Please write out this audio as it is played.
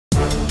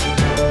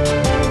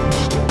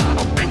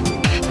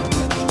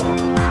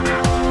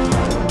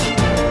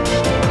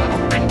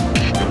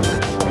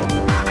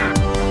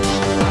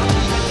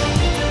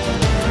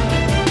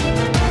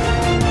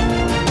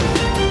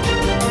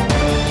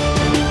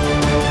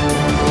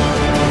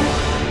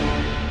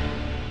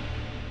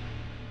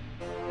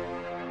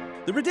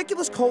The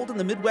ridiculous cold in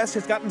the Midwest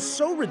has gotten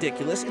so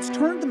ridiculous, it's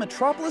turned the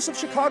metropolis of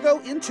Chicago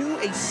into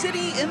a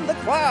city in the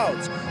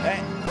clouds.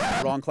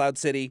 Wrong cloud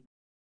city.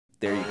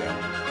 There you go.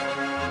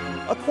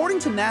 According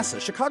to NASA,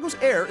 Chicago's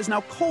air is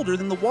now colder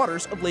than the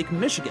waters of Lake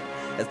Michigan.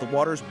 As the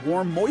water's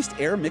warm, moist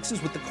air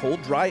mixes with the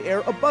cold, dry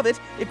air above it,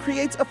 it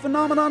creates a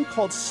phenomenon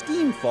called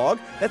steam fog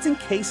that's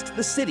encased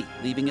the city,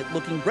 leaving it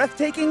looking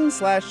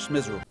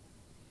breathtaking/miserable.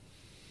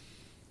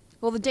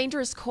 Well, the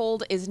dangerous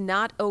cold is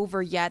not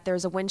over yet.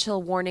 There's a wind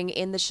chill warning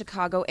in the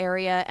Chicago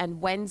area, and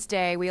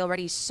Wednesday we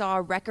already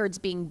saw records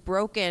being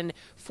broken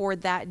for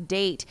that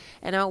date.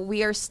 And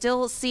we are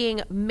still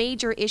seeing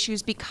major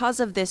issues because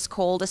of this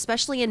cold,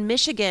 especially in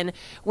Michigan,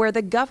 where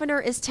the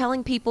governor is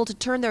telling people to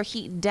turn their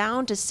heat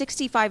down to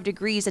 65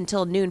 degrees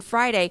until noon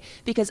Friday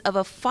because of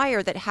a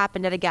fire that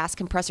happened at a gas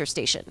compressor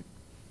station.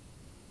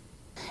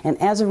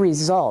 And as a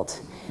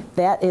result,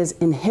 that is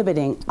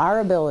inhibiting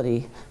our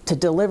ability to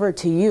deliver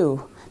to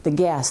you the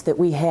gas that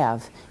we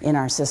have in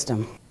our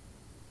system.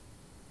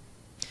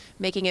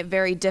 Making it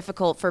very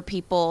difficult for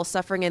people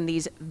suffering in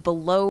these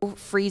below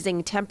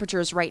freezing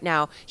temperatures right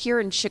now. Here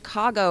in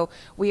Chicago,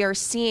 we are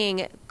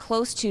seeing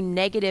close to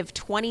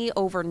 -20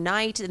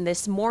 overnight, and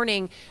this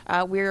morning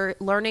we're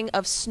learning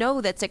of snow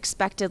that's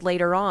expected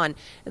later on.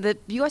 The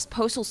U.S.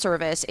 Postal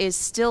Service is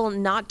still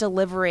not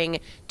delivering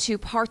to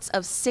parts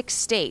of 6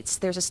 states.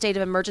 There's a state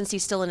of emergency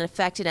still in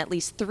effect in at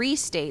least 3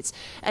 states,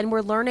 and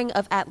we're learning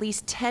of at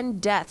least 10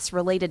 deaths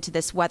related to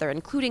this weather,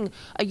 including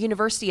a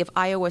University of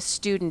Iowa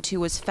student who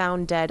was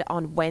found dead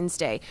on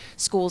Wednesday.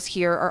 Schools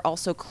here are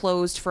also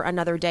closed for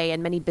another day,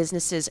 and many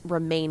businesses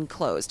remain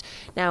closed.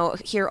 Now,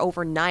 here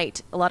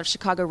overnight, a lot of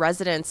Chicago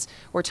residents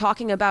were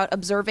talking about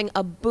observing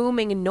a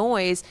booming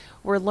noise.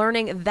 We're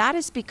learning that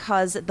is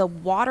because the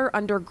water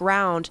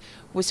underground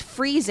was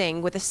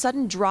freezing with a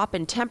sudden drop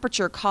in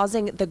temperature,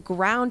 causing the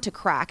ground to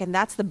crack, and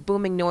that's the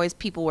booming noise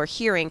people were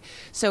hearing.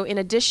 So in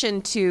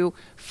addition to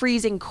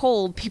freezing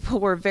cold, people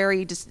were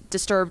very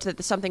disturbed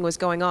that something was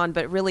going on,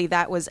 but really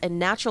that was a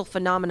natural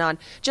phenomenon,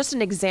 just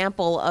an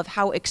example of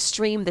how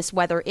extreme this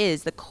weather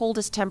is, the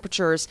coldest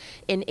temperatures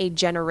in a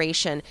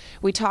generation.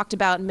 We talked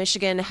about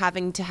Michigan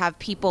having to have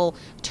people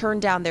turn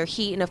down their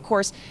heat, and of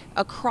course,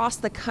 across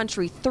the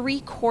country,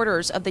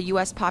 3/4 of the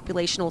U.S.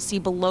 population will see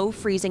below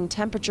freezing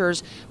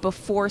temperatures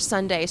before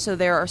Sunday, so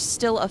there are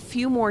still a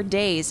few more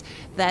days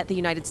that the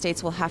United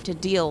States will have to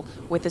deal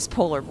with this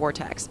polar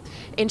vortex.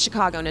 In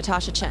Chicago,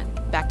 Natasha Chen,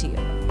 back to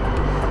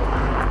you.